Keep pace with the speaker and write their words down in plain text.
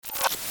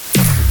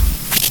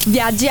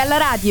Viaggi alla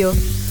radio.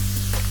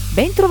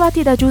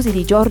 Bentrovati da Josie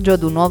Di Giorgio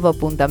ad un nuovo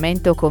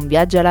appuntamento con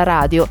Viaggi alla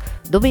radio,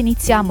 dove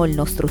iniziamo il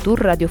nostro tour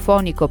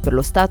radiofonico per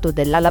lo stato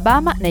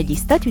dell'Alabama negli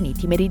Stati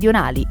Uniti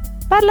meridionali.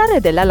 Parlare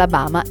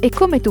dell'Alabama è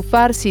come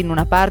tuffarsi in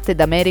una parte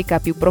d'America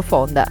più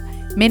profonda,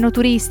 meno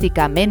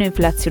turistica, meno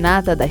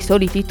inflazionata dai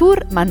soliti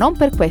tour, ma non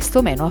per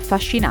questo meno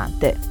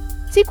affascinante.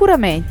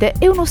 Sicuramente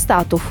è uno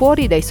stato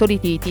fuori dai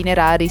soliti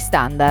itinerari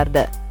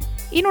standard.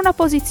 In una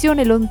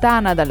posizione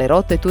lontana dalle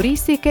rotte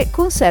turistiche,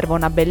 conserva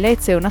una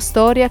bellezza e una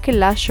storia che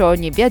lascia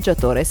ogni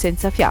viaggiatore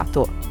senza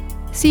fiato.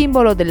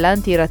 Simbolo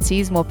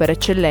dell'antirazzismo per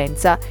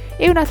eccellenza,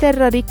 è una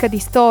terra ricca di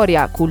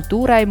storia,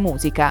 cultura e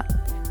musica.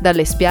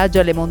 Dalle spiagge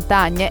alle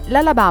montagne,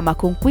 l'Alabama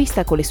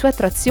conquista con le sue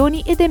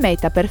attrazioni ed è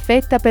meta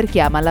perfetta per chi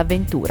ama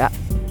l'avventura.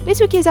 Le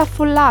sue chiese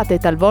affollate,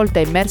 talvolta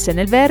immerse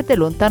nel verde,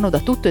 lontano da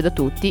tutto e da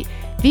tutti,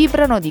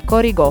 vibrano di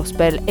cori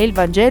gospel e il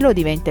Vangelo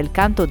diventa il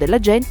canto della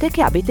gente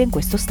che abita in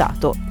questo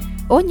stato.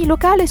 Ogni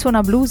locale suona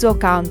blues o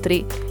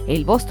country e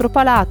il vostro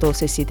palato,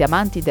 se siete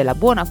amanti della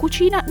buona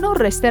cucina, non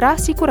resterà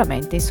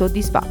sicuramente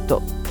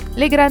insoddisfatto.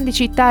 Le grandi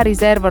città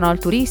riservano al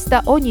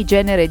turista ogni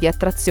genere di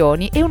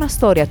attrazioni e una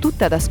storia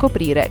tutta da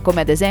scoprire,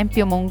 come ad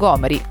esempio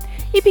Montgomery.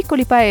 I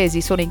piccoli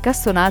paesi sono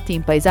incastonati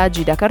in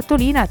paesaggi da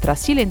cartolina tra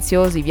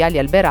silenziosi viali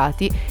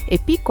alberati e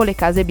piccole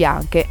case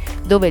bianche,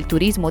 dove il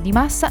turismo di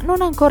massa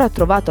non ha ancora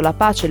trovato la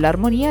pace e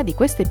l'armonia di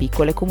queste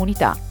piccole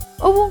comunità.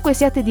 Ovunque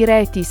siate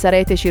diretti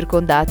sarete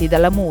circondati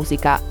dalla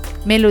musica.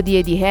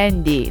 Melodie di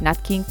Handy, Nat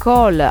King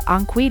Cole,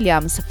 Hank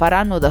Williams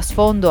faranno da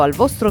sfondo al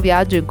vostro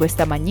viaggio in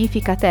questa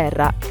magnifica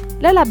terra.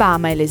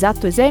 L'Alabama è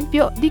l'esatto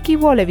esempio di chi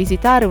vuole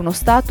visitare uno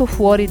stato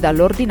fuori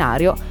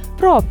dall'ordinario,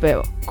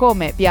 proprio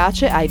come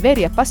piace ai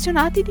veri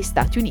appassionati di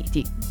Stati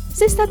Uniti.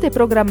 Se state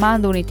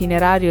programmando un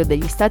itinerario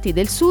degli stati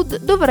del sud,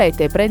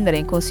 dovrete prendere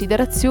in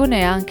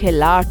considerazione anche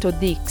l'Art of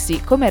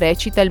Dixie, come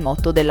recita il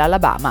motto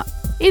dell'Alabama.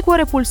 Il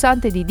cuore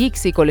pulsante di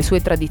Dixie con le sue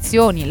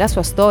tradizioni, la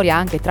sua storia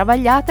anche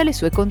travagliata e le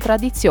sue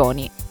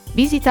contraddizioni.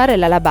 Visitare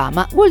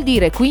l'Alabama vuol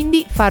dire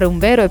quindi fare un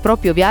vero e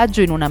proprio viaggio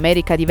in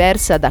un'America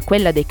diversa da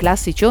quella dei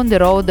classici on the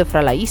road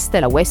fra la East e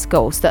la West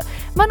Coast,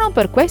 ma non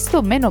per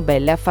questo meno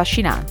bella e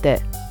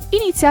affascinante.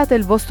 Iniziate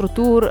il vostro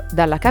tour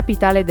dalla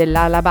capitale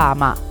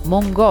dell'Alabama,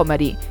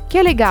 Montgomery, che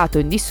ha legato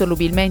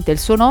indissolubilmente il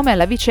suo nome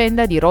alla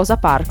vicenda di Rosa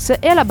Parks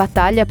e alla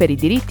battaglia per i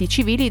diritti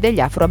civili degli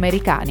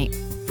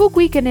afroamericani. Fu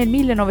qui che nel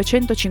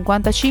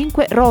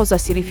 1955 Rosa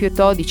si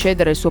rifiutò di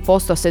cedere il suo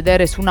posto a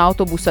sedere su un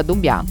autobus ad un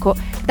bianco,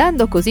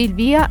 dando così il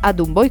via ad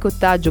un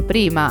boicottaggio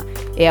prima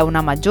e a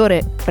una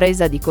maggiore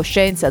presa di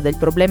coscienza del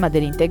problema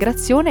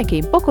dell'integrazione che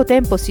in poco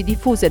tempo si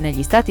diffuse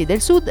negli stati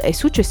del sud e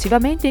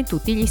successivamente in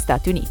tutti gli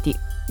Stati Uniti.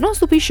 Non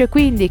stupisce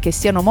quindi che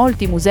siano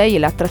molti musei e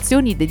le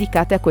attrazioni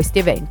dedicate a questi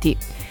eventi.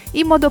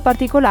 In modo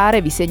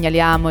particolare vi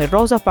segnaliamo il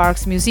Rosa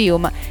Parks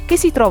Museum, che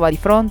si trova di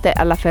fronte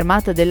alla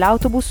fermata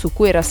dell'autobus su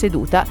cui era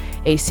seduta,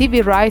 e il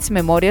Civil Rights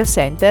Memorial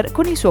Center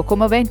con il suo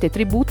commovente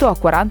tributo a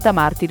 40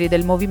 martiri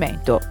del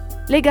movimento.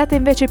 Legata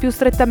invece più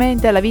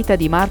strettamente alla vita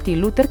di Martin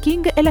Luther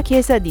King è la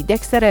chiesa di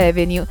Dexter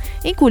Avenue,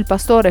 in cui il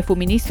pastore fu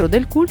ministro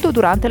del culto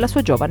durante la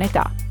sua giovane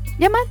età.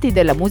 Gli amanti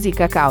della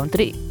musica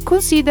country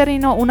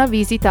considerino una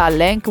visita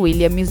all'Hank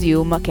Williams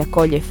Museum, che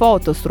accoglie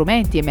foto,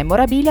 strumenti e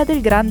memorabilia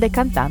del grande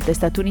cantante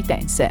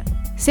statunitense.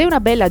 Se è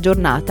una bella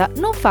giornata,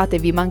 non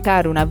fatevi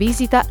mancare una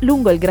visita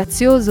lungo il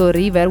grazioso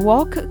River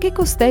Walk che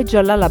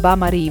costeggia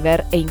l'Alabama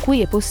River e in cui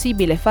è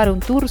possibile fare un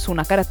tour su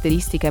una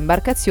caratteristica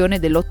imbarcazione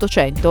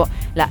dell'Ottocento,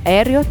 la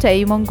Harriet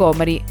A.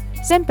 Montgomery,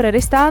 sempre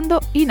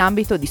restando in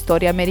ambito di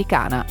storia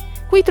americana.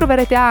 Qui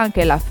troverete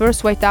anche la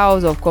First White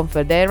House of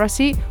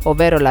Confederacy,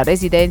 ovvero la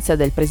residenza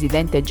del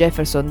presidente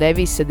Jefferson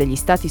Davis degli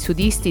Stati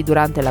sudisti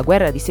durante la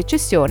guerra di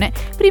secessione,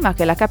 prima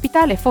che la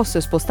capitale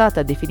fosse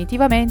spostata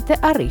definitivamente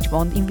a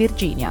Richmond in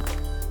Virginia.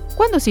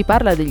 Quando si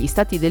parla degli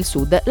stati del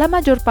sud, la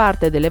maggior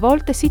parte delle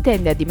volte si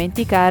tende a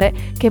dimenticare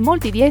che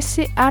molti di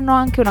essi hanno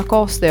anche una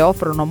costa e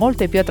offrono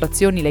molte più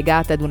attrazioni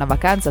legate ad una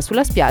vacanza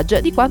sulla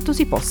spiaggia di quanto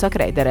si possa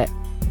credere.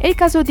 È il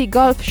caso di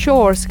Gulf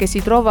Shores, che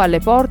si trova alle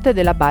porte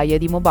della baia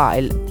di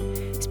Mobile.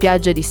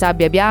 Spiagge di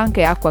sabbia bianca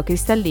e acqua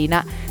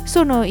cristallina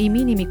sono i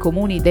minimi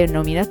comuni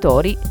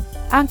denominatori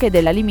anche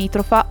della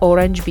limitrofa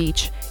Orange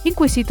Beach, in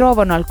cui si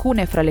trovano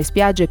alcune fra le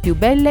spiagge più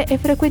belle e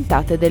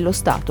frequentate dello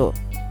stato.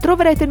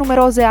 Troverete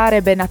numerose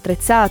aree ben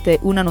attrezzate,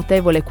 una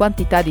notevole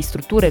quantità di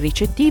strutture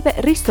ricettive,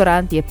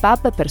 ristoranti e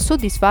pub per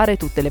soddisfare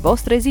tutte le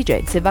vostre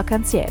esigenze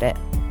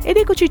vacanziere. Ed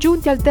eccoci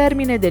giunti al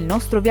termine del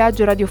nostro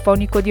viaggio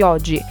radiofonico di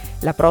oggi.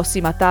 La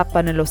prossima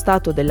tappa nello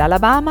stato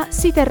dell'Alabama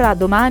si terrà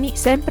domani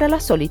sempre alla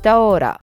solita ora.